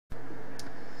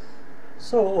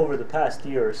So over the past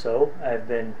year or so, I've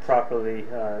been properly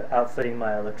outfitting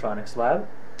my electronics lab,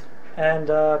 and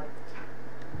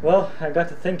well, I got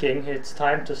to thinking it's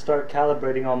time to start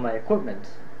calibrating all my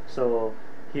equipment. So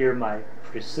here my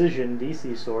precision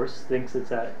DC source thinks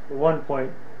it's at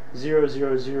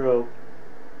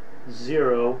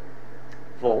 1.0000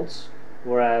 volts,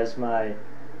 whereas my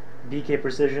BK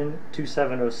Precision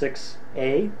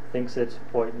 2706A thinks it's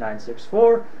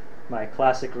 0.964, my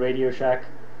classic Radio Shack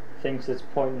thinks it's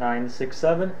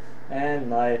 0.967, and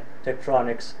my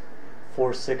Tektronix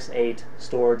 468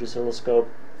 storage oscilloscope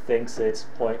thinks it's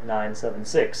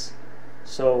 0.976.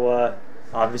 So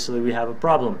obviously we have a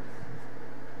problem.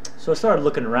 So I started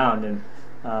looking around, and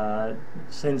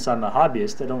since I'm a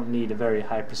hobbyist, I don't need a very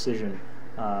high precision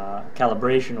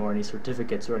calibration or any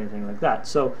certificates or anything like that.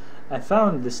 So I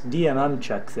found this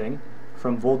DMMCheck thing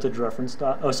from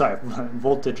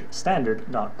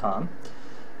voltagestandard.com,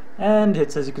 and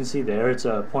it's, as you can see there, it's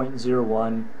a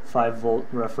 0.01 5-volt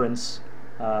reference,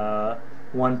 1.000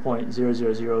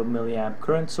 milliamp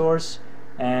current source,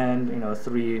 and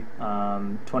 3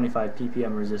 25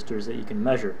 ppm resistors that you can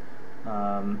measure.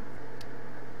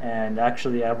 And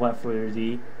actually I went for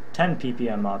the 10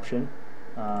 ppm option,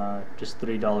 just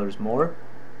 $3 more,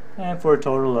 and for a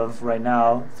total of right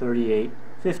now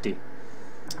 $38.50.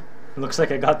 Looks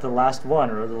like I got the last one,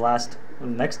 or the last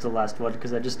next to last one,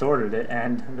 because I just ordered it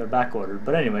and they're back ordered.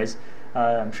 But anyways,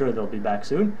 I'm sure they'll be back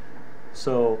soon,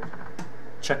 so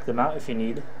check them out if you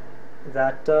need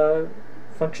that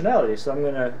functionality. So I'm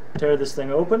gonna tear this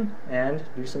thing open and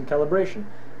do some calibration.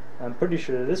 I'm pretty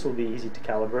sure this will be easy to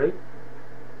calibrate.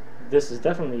 This is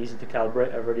definitely easy to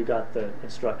calibrate. I've already got the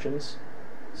instructions.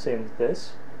 Same with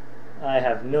this. I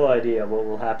have no idea what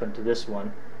will happen to this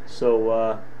one, so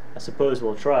I suppose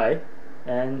we'll try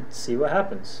and see what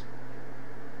happens.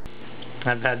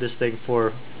 I've had this thing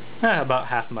for about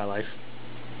half my life.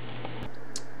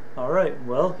 Alright,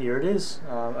 well, here it is.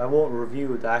 I won't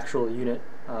review the actual unit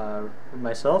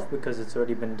myself because it's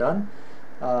already been done,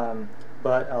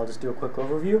 but I'll just do a quick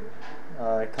overview.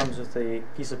 It comes with a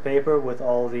piece of paper with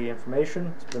all the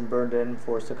information. It's been burned in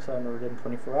for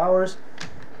 624 hours,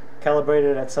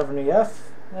 calibrated at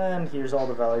 70F, and here's all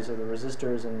the values of the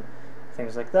resistors and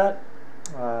things like that.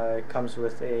 It comes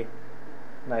with a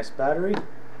nice battery.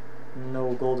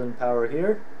 No golden power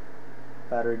here.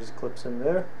 Battery just clips in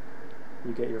there.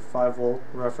 You get your 5-volt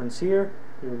reference here,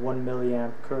 your 1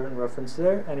 milliamp current reference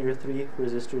there, and your 3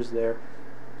 resistors there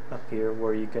up here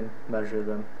where you can measure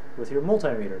them with your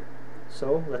multimeter.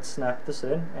 So let's snap this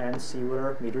in and see what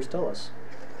our meters tell us.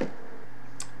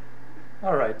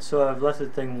 Alright, so I've let the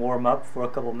thing warm up for a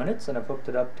couple minutes, and I've hooked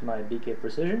it up to my BK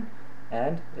Precision,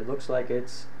 and it looks like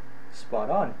it's spot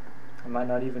on. I might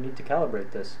not even need to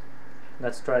calibrate this.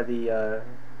 Let's try the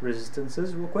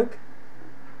resistances real quick.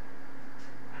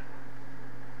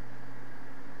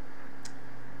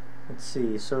 Let's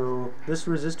see, so this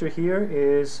resistor here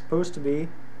is supposed to be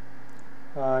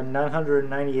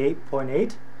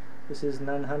 998.8. This is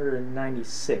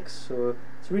 996, so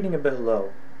it's reading a bit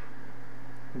low,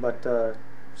 but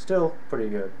still pretty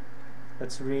good.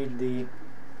 Let's read the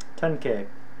 10K.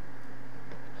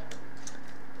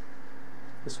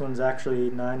 This one's actually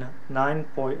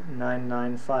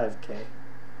 9.995K.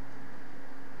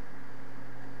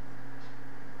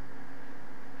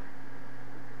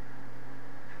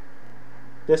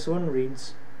 This one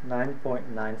reads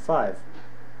 9.95.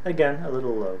 Again, a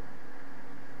little low.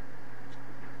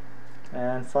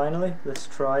 And finally, let's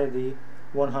try the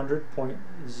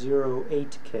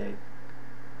 100.08K.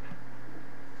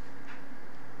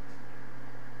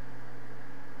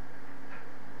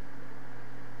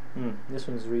 This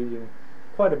one's reading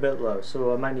quite a bit low,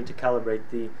 so I might need to calibrate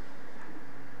the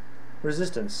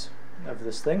resistance of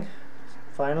this thing.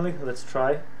 Finally, let's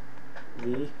try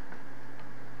the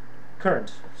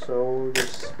current. So this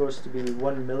is supposed to be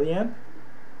 1 milliamp.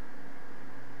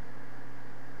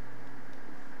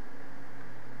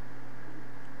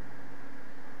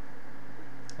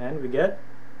 And we get,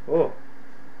 oh,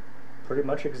 pretty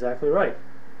much exactly right.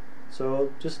 So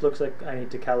it just looks like I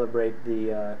need to calibrate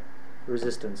the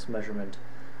resistance measurement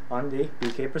on the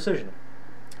BK Precision,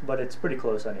 but it's pretty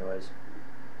close anyways.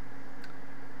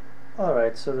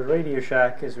 Alright, so the Radio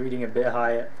Shack is reading a bit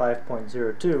high at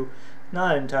 5.02.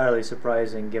 Not entirely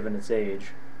surprising given its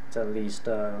age. It's at least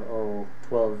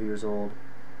 12 years old.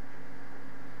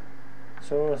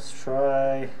 So let's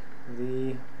try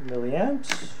the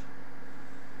milliamps.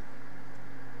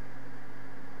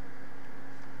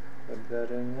 Plug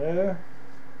that in there.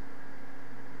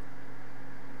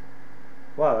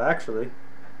 Wow, actually,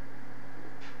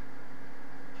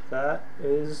 that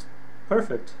is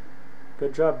perfect.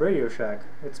 good job, Radio Shack.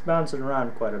 It's bouncing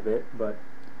around quite a bit, but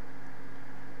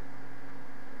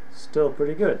still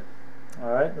pretty good.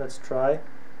 Alright, let's try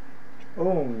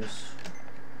ohms.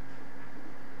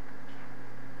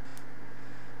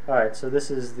 Alright, so this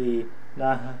is the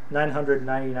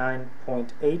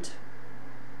 999.8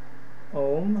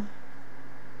 ohm.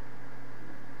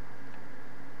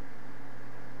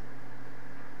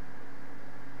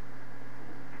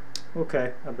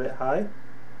 Okay, a bit high.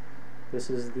 This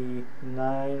is the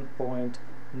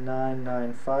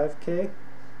 9.995K.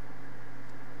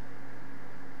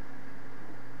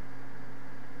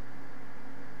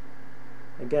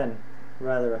 Again,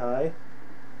 rather high.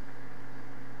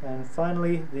 And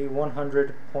finally, the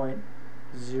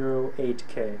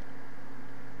 100.08K.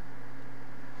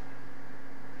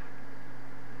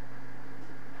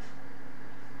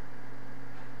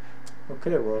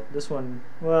 Okay, well, this one,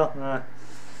 well,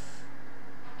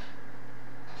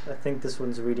 I think this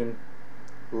one's reading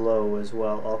low as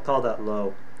well. I'll call that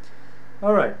low.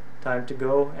 Alright, time to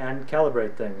go and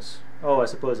calibrate things. Oh, I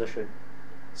suppose I should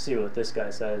see what this guy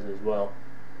says as well.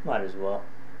 Might as well.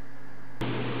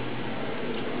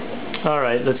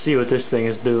 Alright, let's see what this thing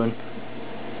is doing.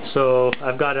 So,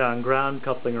 I've got it on ground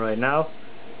coupling right now.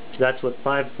 That's what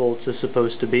 5 volts is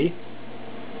supposed to be.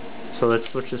 So let's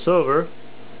switch this over.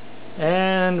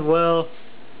 And, well,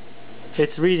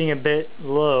 it's reading a bit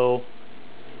low.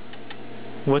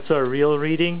 What's our real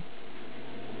reading?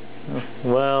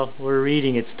 Well, we're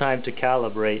reading it's time to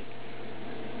calibrate.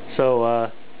 So,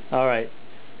 alright.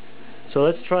 So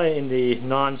let's try in the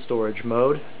non-storage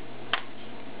mode.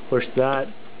 Push that.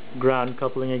 Ground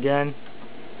coupling again.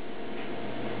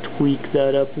 Tweak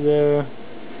that up there.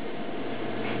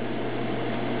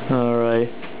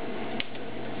 Alright.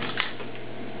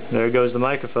 There goes the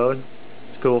microphone.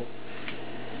 It's cool.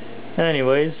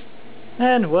 Anyways.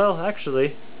 And, well,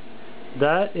 actually,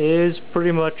 that is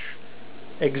pretty much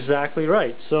exactly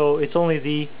right. So it's only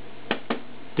the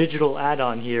digital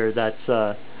add-on here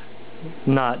that's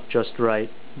not just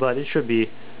right, but it should be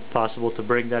possible to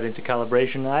bring that into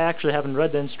calibration. I actually haven't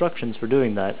read the instructions for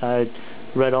doing that. I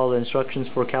read all the instructions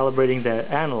for calibrating the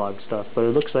analog stuff, but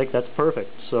it looks like that's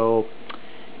perfect. So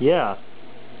yeah.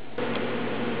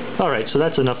 Alright, so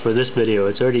that's enough for this video.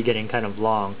 It's already getting kind of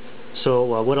long. So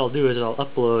what I'll do is I'll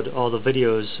upload all the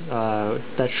videos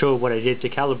that show what I did to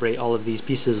calibrate all of these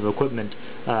pieces of equipment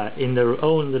in their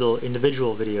own little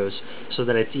individual videos, so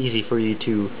that it's easy for you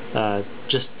to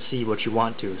just see what you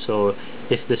want to. So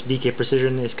if this BK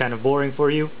Precision is kind of boring for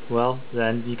you, well,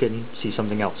 then you can see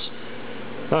something else.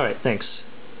 Alright, thanks.